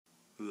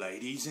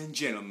Ladies and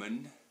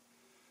gentlemen,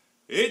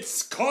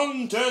 it's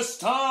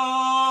contest time!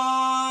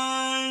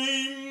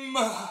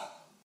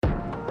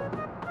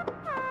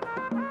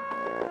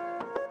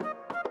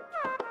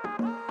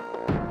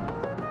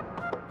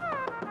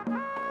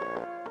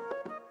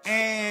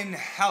 And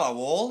hello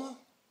all,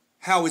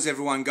 how is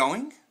everyone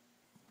going?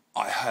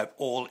 I hope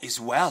all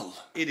is well.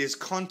 It is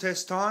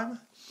contest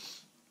time,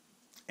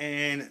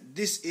 and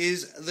this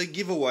is the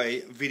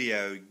giveaway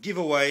video,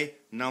 giveaway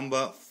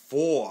number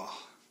 4.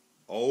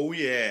 Oh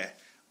yeah,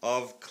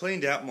 I've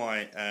cleaned out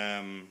my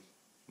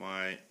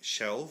my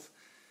shelf.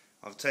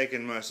 I've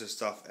taken most of the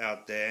stuff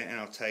out there, and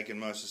I've taken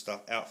most of the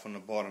stuff out from the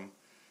bottom.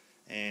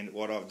 And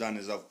what I've done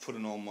is I've put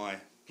in all my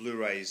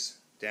Blu-rays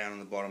down on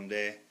the bottom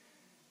there.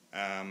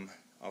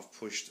 I've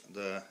pushed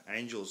the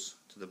Angels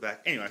to the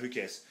back. Anyway, who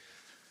cares?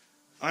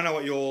 I know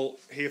what you're all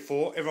here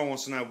for. Everyone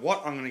wants to know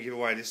what I'm going to give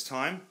away this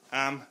time.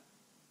 I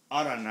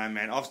don't know,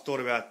 man. I've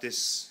thought about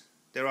this.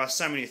 There are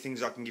so many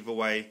things I can give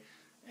away,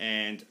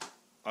 and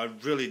I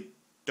really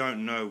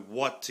don't know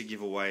what to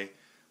give away,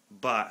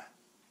 but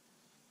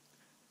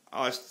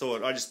I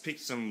thought I just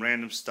picked some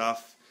random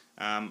stuff.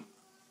 I'm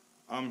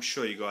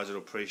sure you guys will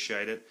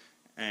appreciate it,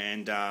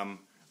 and I'm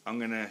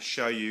going to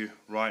show you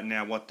right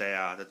now what they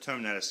are. The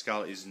Terminator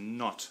skull is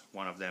not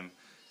one of them.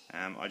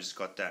 I just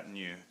got that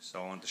new,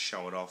 so I want to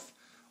show it off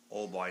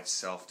all by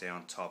itself there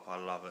on top. I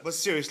love it. But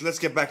seriously, let's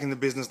get back in the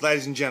business,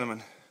 ladies and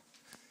gentlemen.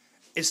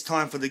 It's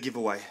time for the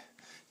giveaway.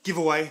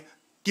 Giveaway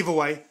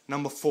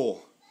number 4.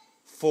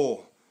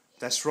 4.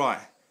 That's right.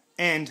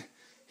 And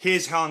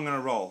here's how I'm going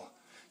to roll.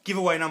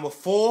 Giveaway number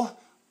 4,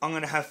 I'm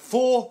going to have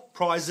 4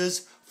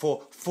 prizes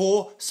for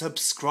 4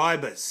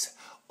 subscribers.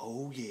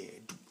 Oh yeah.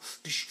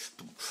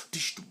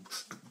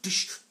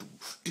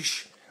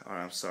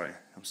 Alright, I'm sorry,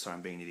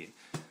 I'm being an idiot.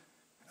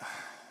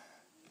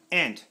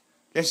 And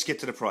let's get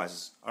to the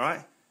prizes,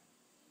 alright?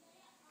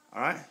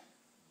 Alright?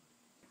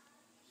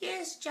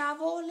 Yes,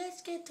 Javo,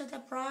 let's get to the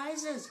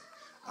prizes.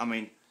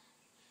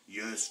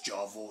 Yes,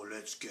 Javo,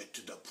 let's get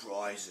to the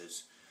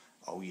prizes.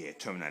 Oh yeah,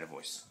 Terminator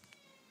voice.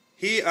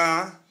 Here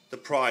are the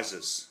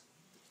prizes.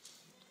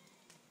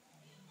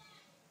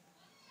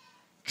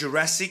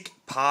 Jurassic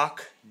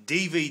Park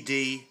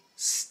DVD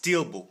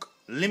Steelbook,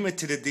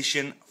 limited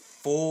edition,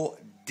 4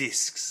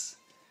 discs.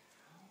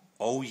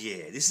 Oh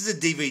yeah, this is a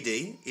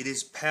DVD. It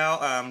is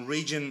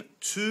region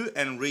 2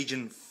 and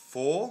region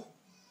 4.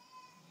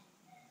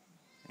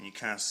 And you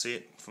can't see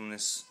it from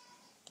this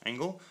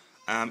angle.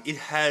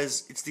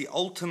 It's the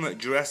ultimate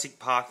Jurassic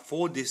Park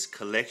 4-disc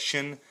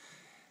collection.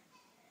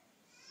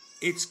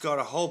 It's got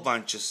a whole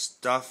bunch of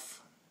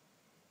stuff.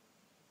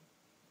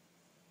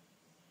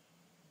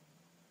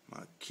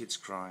 My kid's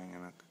crying,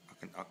 and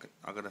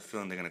I got a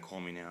feeling they're gonna call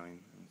me now. I'm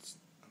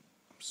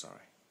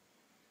sorry.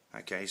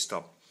 Okay,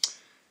 stop.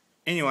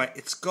 Anyway,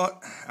 it's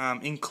got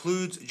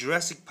includes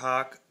Jurassic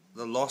Park: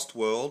 The Lost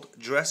World,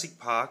 Jurassic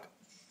Park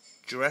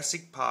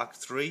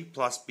 3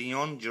 plus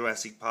Beyond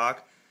Jurassic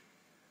Park,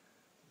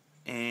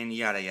 and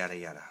yada yada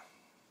yada.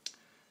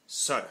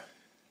 So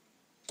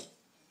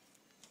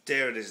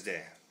there it is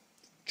there.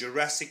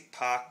 Jurassic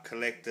Park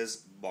Collector's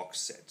Box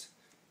Set.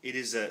 It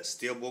is a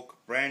steelbook,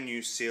 brand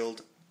new,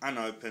 sealed,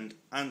 unopened,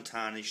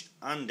 untarnished,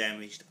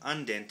 undamaged,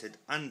 undented,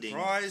 undinged.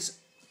 Prize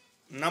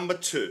number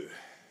 2.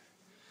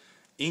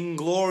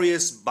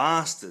 Inglourious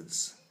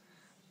Basterds,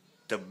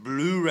 the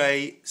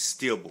Blu-ray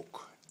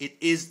Steelbook. It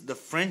is the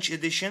French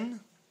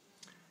edition,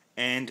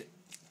 and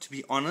to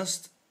be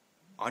honest,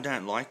 I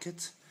don't like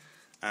it.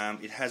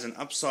 It has an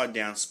upside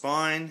down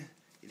spine,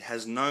 it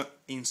has no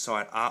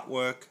inside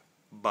artwork,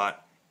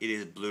 but it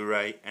is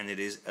Blu-ray and it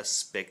is a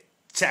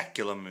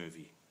spectacular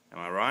movie. Am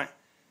I right?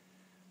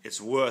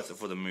 It's worth it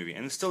for the movie,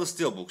 and it's still a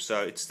steelbook,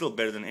 so it's still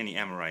better than any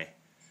Amaray.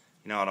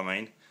 You know what I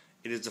mean?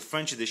 It is the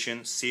French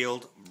edition,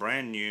 sealed,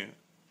 brand new,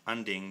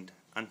 undinged,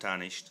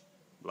 untarnished,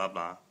 blah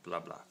blah blah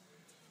blah.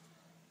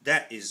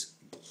 That is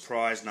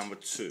prize number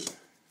 2.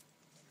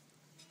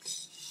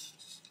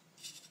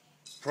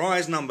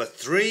 Prize number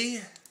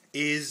 3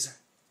 is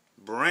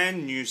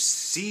brand new,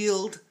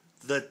 sealed,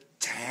 The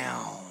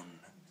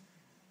Town.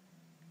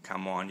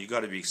 Come on, you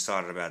got to be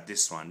excited about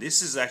this one.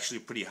 This is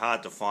actually pretty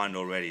hard to find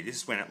already.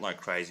 This went out like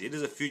crazy. It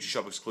is a Future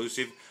Shop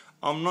exclusive.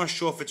 I'm not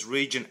sure if it's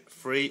region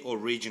 3 or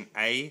region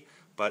A,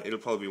 but it'll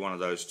probably be one of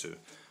those two.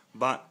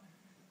 But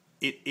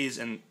it is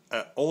an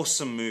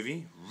awesome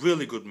movie,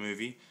 really good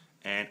movie,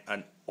 and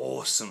an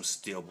awesome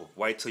steelbook.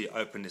 Wait till you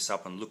open this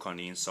up and look on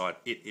the inside.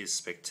 It is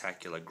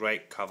spectacular.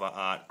 Great cover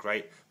art,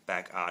 great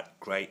back art,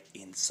 great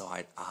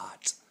inside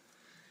art.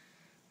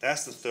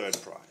 That's the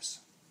 3rd prize.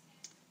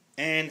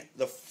 And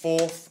the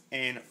 4th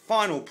and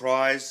final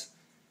prize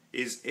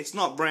is, it's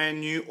not brand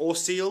new or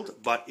sealed,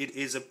 but it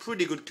is a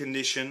pretty good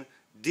condition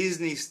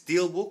Disney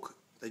Steelbook,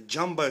 the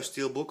Jumbo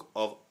Steelbook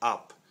of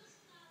Up.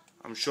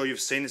 I'm sure you've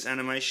seen this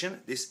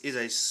animation. This is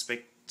a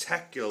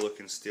spectacular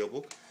looking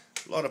steelbook.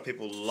 A lot of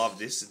people love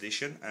this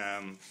edition.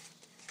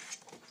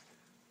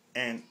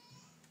 And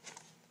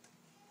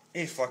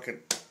if I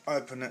could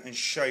open it and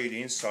show you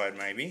the inside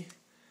maybe.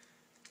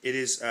 It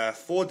is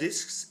 4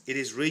 discs. It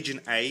is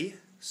region A,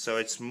 So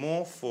it's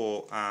more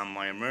for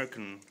my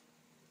American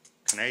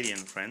Canadian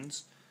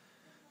friends,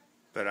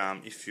 but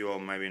if you're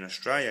maybe in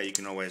Australia, you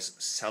can always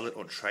sell it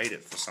or trade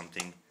it for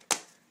something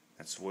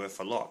that's worth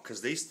a lot,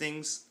 because these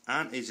things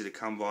aren't easy to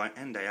come by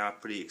and they are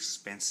pretty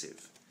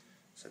expensive.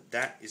 So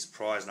that is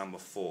prize number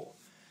 4.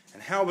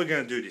 And how are we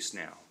going to do this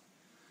now?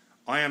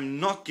 I am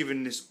not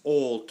giving this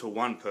all to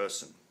one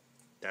person.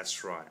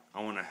 That's right,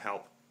 I want to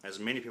help as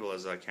many people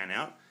as I can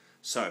out.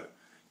 So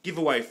give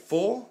away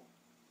 4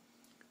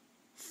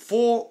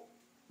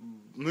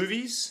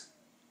 movies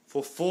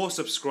for 4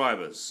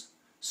 subscribers.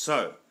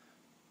 So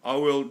I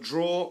will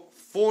draw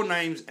 4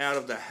 names out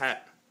of the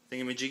hat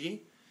thingamajiggy.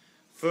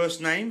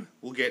 First name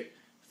will get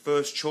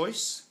first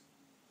choice,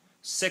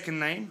 second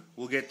name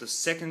will get the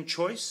second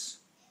choice,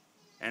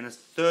 and the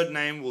third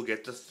name will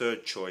get the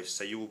third choice.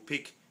 So you will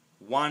pick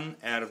 1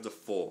 out of the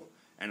 4,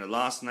 and the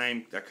last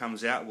name that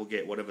comes out will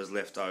get whatever's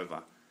left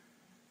over.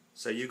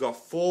 So you've got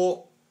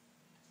 4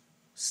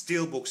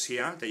 steelbooks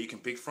here that you can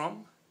pick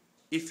from.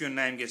 If your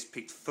name gets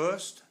picked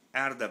first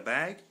out of the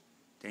bag,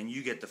 then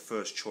you get the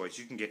first choice.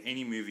 You can get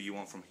any movie you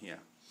want from here.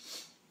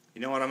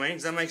 You know what I mean?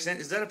 Does that make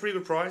sense? Is that a pretty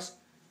good prize?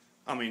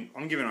 I mean,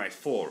 I'm giving away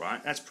 4,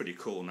 right? That's pretty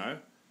cool, no?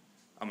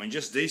 I mean,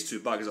 just these 2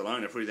 buggers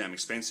alone are pretty damn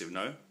expensive,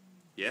 no?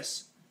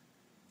 Yes?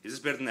 Is this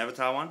better than the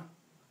Avatar one?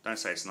 Don't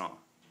say it's not.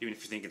 Even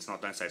if you think it's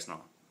not, don't say it's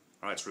not.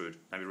 Alright, it's rude.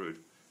 Don't be rude.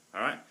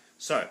 Alright?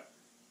 So,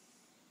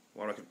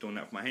 why do I keep doing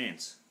that with my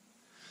hands?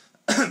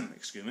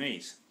 Excuse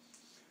me.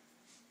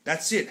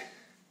 That's it.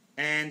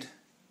 And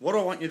what do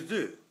I want you to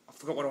do? I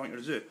forgot what I want you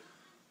to do.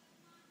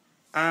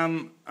 I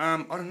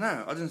don't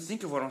know. I didn't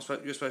think of what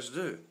you're supposed to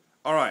do.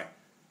 Alright.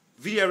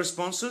 Video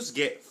responses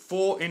get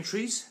 4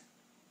 entries,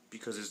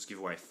 because it's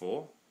giveaway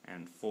 4,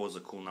 and 4 is a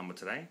cool number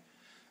today.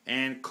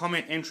 And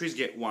comment entries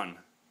get 1.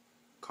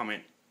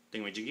 Comment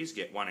thingamajiggies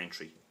get 1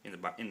 entry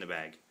in the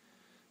bag.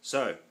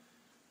 So,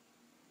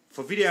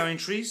 for video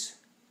entries,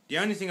 the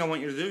only thing I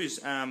want you to do is,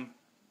 I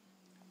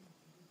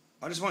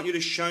just want you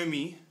to show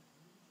me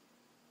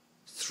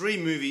 3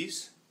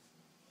 movies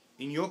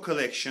in your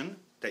collection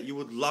that you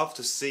would love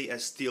to see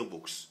as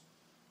steelbooks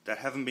that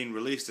haven't been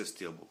released as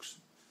steelbooks.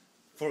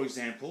 For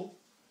example,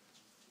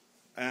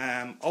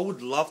 I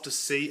would love to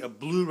see a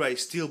Blu-ray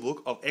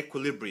steelbook of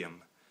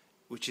Equilibrium,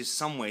 which is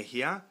somewhere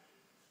here,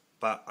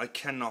 but I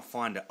cannot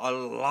find it. I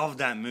love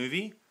that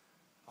movie.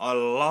 I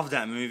love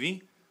that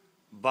movie,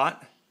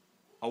 but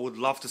I would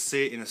love to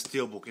see it in a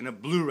steelbook, in a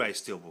Blu-ray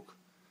steelbook.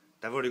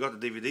 They've already got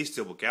the DVD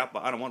steelbook out,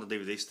 but I don't want the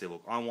DVD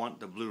steelbook. I want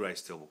the Blu-ray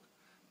steelbook.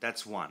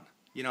 That's 1.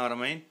 You know what I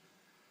mean?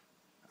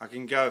 I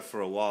can go for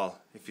a while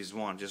if there's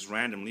one, just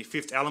randomly.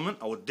 Fifth Element,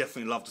 I would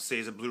definitely love to see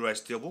as a Blu-ray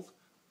steelbook.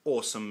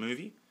 Awesome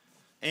movie.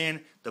 And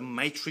the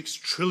Matrix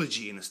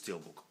trilogy in a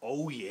steelbook.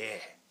 Oh yeah,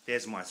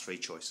 there's my 3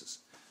 choices.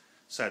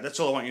 So that's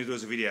all I want you to do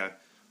as a video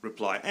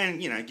reply.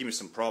 And, you know, give me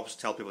some props,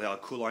 tell people how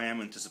cool I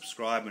am, and to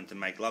subscribe, and to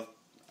make love,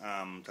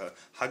 to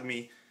hug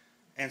me,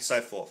 and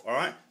so forth.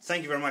 Alright?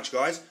 Thank you very much,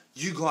 guys.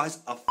 You guys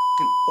are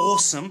f***ing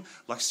awesome.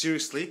 Like,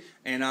 seriously.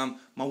 And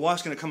my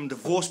wife's going to come and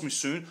divorce me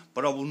soon,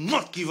 but I will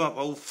not give up.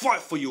 I will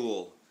fight for you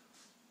all.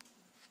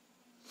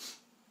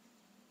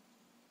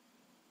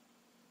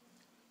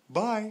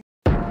 Bye.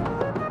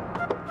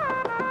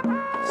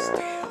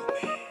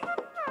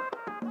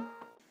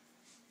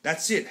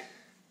 That's it.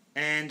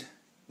 And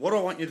what do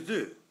I want you to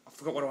do? I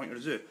forgot what I want you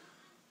to do.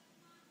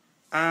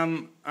 I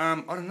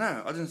don't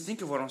know. I didn't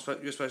think of what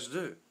you're supposed to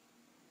do.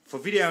 For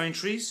video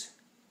entries,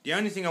 the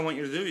only thing I want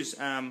you to do is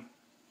I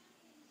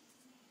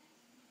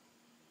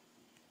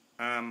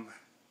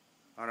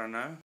don't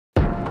know.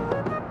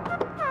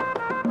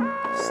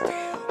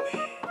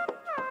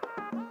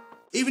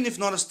 Even if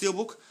not a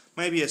steelbook,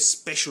 maybe a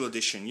special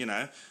edition, you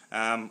know,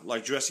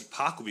 like Jurassic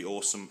Park would be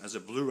awesome as a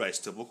Blu-ray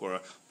steelbook, or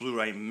a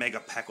Blu-ray mega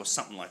pack or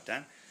something like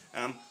that.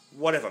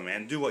 Whatever,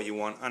 man, do what you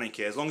want, I don't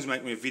care. As long as you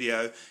make me a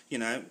video, you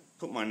know,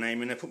 put my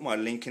name in it, put my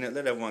link in it,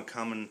 let everyone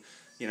come and,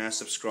 you know,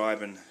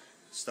 subscribe and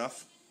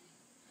stuff.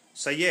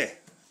 So yeah,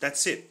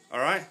 that's it,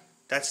 alright?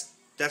 That's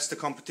the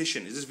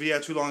competition. Is this video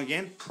too long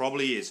again?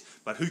 Probably is.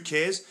 But who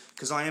cares?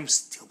 Because I am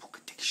Steelbook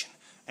Addiction.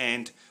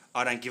 And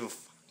I don't give a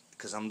fuck,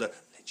 because I'm the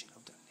legend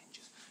of the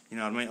ninjas. You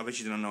know what I mean? I bet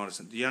you don't know what I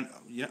said. You know,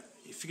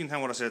 if you can tell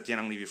me what I said at the end,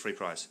 I'm going to give you a free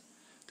prize.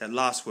 That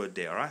last word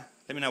there, alright?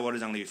 Let me know what it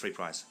is, I'm going to give you a free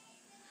prize.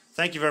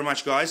 Thank you very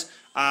much, guys.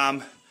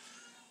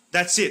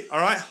 That's it,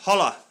 alright?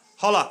 Holla,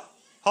 holla,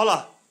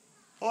 holla,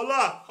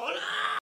 holla, holla.